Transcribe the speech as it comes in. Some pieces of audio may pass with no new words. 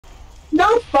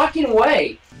No fucking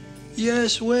way!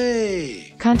 Yes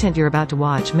way! Content you're about to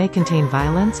watch may contain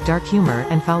violence, dark humor,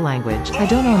 and foul language. I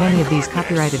don't own any of these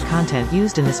copyrighted content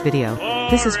used in this video.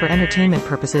 This is for entertainment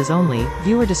purposes only.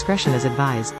 Viewer discretion is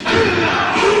advised.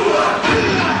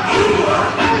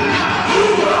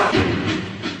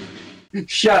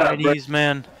 Shut up, bro.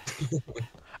 Man.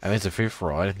 I mean, it's a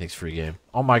free-for-all. I didn't think it's a free game.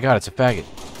 Oh my god, it's a faggot.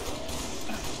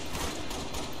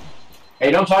 Hey,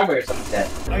 don't talk about yourself like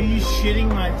that. Are you shitting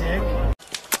my dick?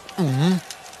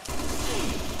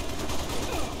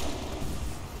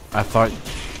 I thought...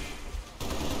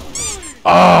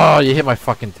 Oh, you hit my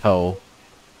fucking toe.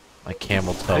 My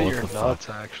camel toe. Hey, What you're the nuts,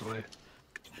 fuck? actually.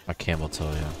 My camel toe,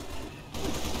 yeah.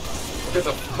 Where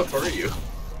the fuck are you?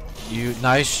 You,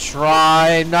 nice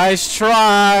try, nice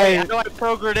try! How do I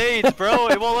throw grenades, bro?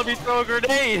 It won't let me throw a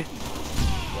grenade!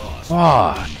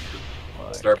 Fuck.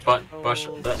 Start button, push,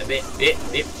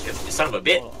 bit, son of a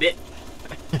bit.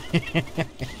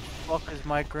 Fuck is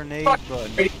my grenade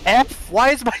button? F? Why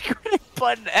is my grenade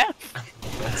button F?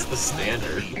 That's the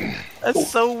standard.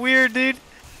 That's so weird, dude.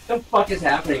 What the fuck is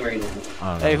happening right now? I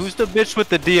don't know. Hey, who's the bitch with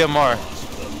the DMR?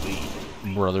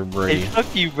 Brother Hey, Brady?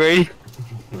 fuck you, Brady.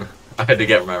 I had to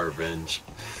get my revenge.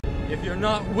 If you're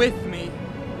not with me,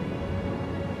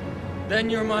 then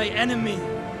you're my enemy.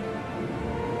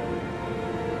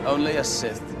 Only a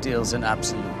Sith deals in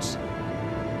absolutes.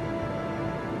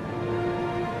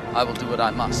 I will do what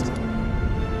I must.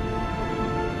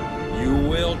 You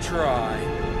will try.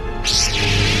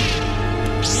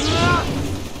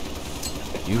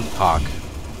 You cock.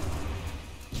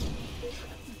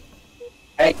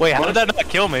 Hey, Wait, how did that not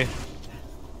kill me?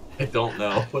 I don't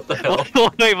know. What the hell?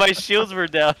 Wait, my shields were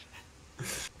down.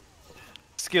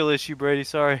 Skill issue, Brady,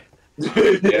 sorry.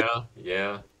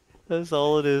 Yeah. That's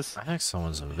all it is. I think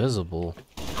someone's invisible.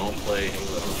 Don't play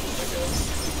Halo, I guess.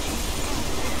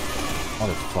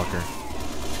 Motherfucker.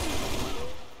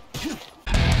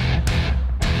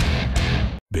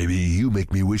 Baby, you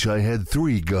make me wish I had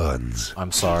 3 guns.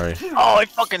 I'm sorry. Oh, I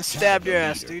fucking stabbed your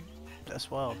ass, dude. That's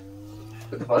wild.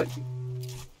 What the fuck?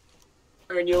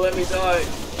 And you let me die.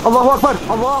 Allahu Akbar!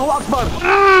 Allahu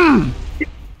Akbar!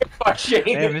 Fuck Shane.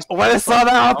 Damn, this- When I saw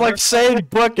that, I was like, Shane,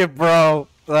 book it, bro.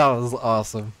 That was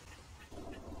awesome.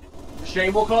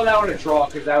 Shane, we'll call that one a draw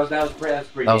because that was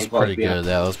pretty. That was pretty good.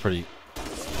 That was pretty.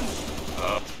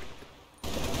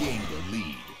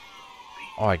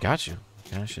 Oh, I got you.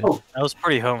 Yeah, shit. Oh. That was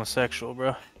pretty homosexual,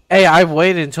 bro. Hey, I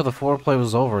waited until the foreplay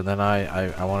was over, and then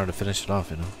I wanted to finish it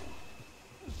off, you know.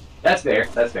 That's fair.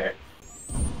 That's fair.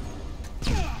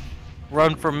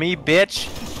 Run from me, bitch.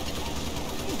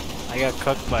 I got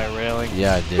cooked by a railing.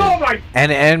 Yeah, I did. Oh my!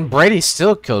 And Brady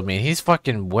still killed me. He's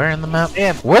fucking wearing the map.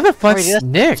 Damn. Where the fuck's Brady, that's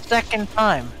Nick? the second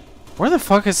time. Where the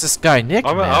fuck is this guy Nick,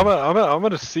 man? I'm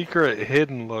at a secret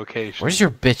hidden location. Where's your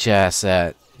bitch ass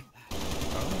at?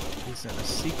 He's in a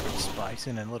secret spot. He's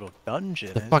in a little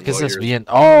dungeon. The fuck is Well, this you're- being?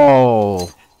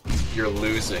 Oh. You're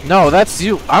losing. No, that's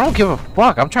you. I don't give a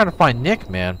fuck. I'm trying to find Nick,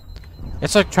 man.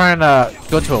 It's like trying to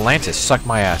go to Atlantis. Suck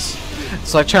my ass.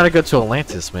 It's like trying to go to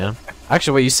Atlantis, man.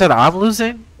 Actually, wait, you said I'm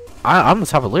losing? I'm the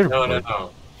top of the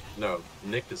leaderboard. No,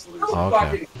 Nick is losing. Oh,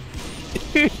 okay.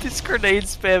 Dude, this grenade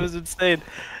spam is insane.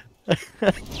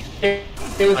 It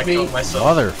was I me. killed myself.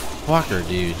 Motherfucker,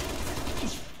 dude.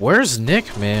 Where's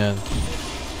Nick, man?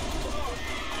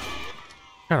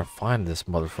 I'm trying to find this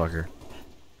motherfucker.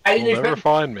 I didn't You'll never expect.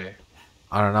 find me.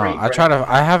 I don't know. Great, I try to.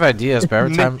 I have ideas, but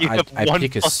every time You have I one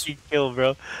peek his. fucking kill,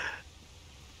 bro.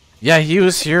 Yeah, he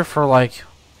was here for like,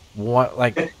 what,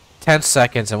 like 10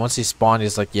 seconds, and once he spawned,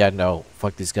 he's like, "Yeah, no,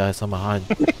 fuck these guys, I'm behind."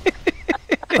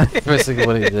 That's basically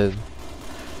what he did.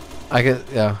 I get,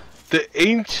 yeah. The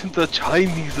ancient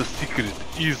Chinese secret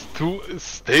is to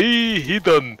stay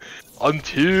hidden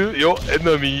until your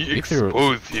enemy You threw it.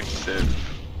 exposes himself.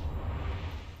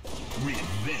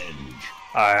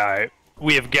 Alright.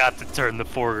 We have got to turn the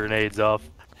 4 grenades off.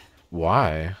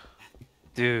 Why?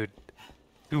 Dude.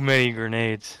 Too many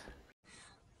grenades.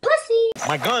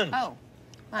 My gun. Oh.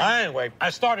 Anyway, I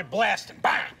started blasting.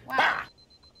 Bang! Bang!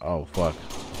 Oh fuck.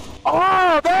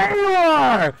 Oh, there you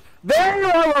are! There you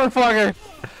are, motherfucker!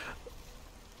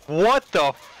 What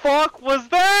the fuck was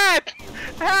that?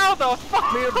 How the fuck?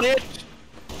 Bitch.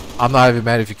 I'm not even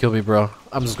mad if you kill me, bro.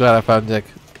 I'm just glad I found Nick.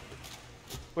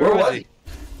 Where was he?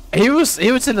 He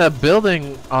was in a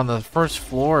building on the first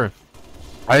floor.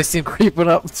 I seen him creeping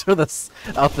up to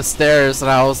up the stairs, and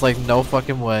I was like, no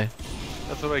fucking way.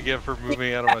 That's what I get for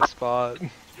moving out of my spot.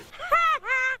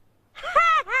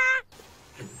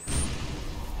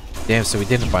 Damn, so we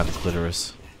didn't find the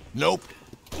clitoris. Nope.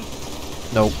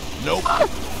 Nope. Nope.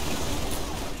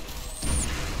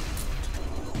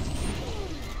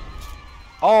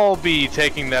 I'll be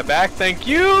taking that back. Thank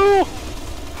you.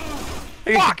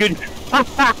 It was a good.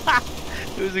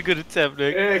 It was a good attempt,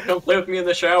 Nick. Hey, come play with me in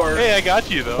the shower. Hey, I got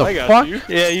you though. The I got fuck? you.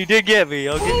 Yeah, you did get me.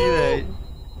 I'll give you that.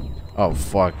 Oh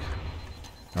fuck.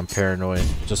 I'm paranoid,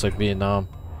 just like Vietnam.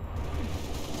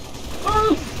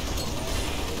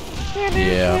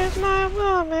 Yeah.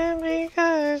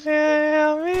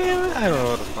 I don't know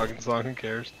what the fucking song. Who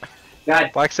cares?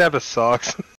 God. Black Sabbath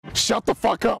sucks. Shut the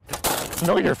fuck up.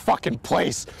 Know your fucking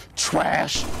place,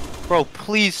 trash. Bro,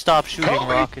 please stop shooting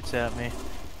rockets at me.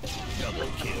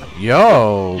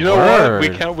 Yo. You know word.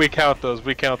 what? We count those.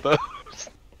 We count those.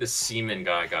 This semen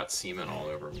guy got semen all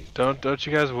over me. Don't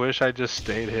you guys wish I just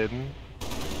stayed hidden?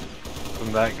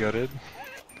 I'm that good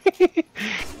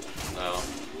No.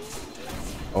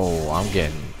 Oh, I'm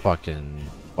getting fucking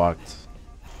fucked.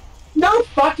 No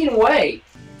fucking way.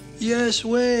 Yes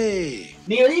way.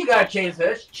 Neil, you gotta change that.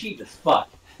 That's cheap as fuck.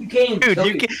 You can't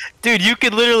even Dude, you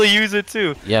can literally use it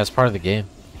too. Yeah, it's part of the game.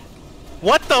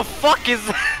 What the fuck is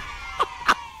that?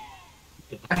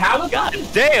 How the God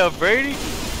damn, Brady.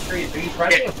 Are you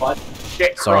pressing a button?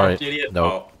 Get Sorry. cropped, idiot.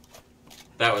 Nope. Oh.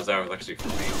 That was actually for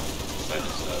me. I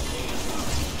just,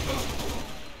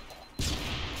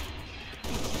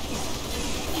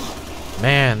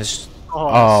 Man, this. Oh,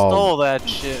 I stole that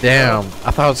shit. Damn, Bro.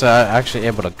 I thought I was actually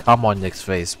able to come on Nick's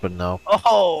face, but no.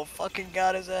 Oh, fucking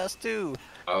got his ass too.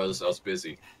 I was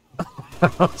busy.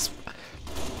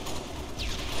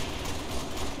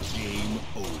 Game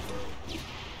over.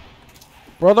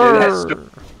 Brother! Dude,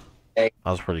 That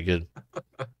was pretty good.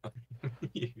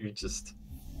 You're just...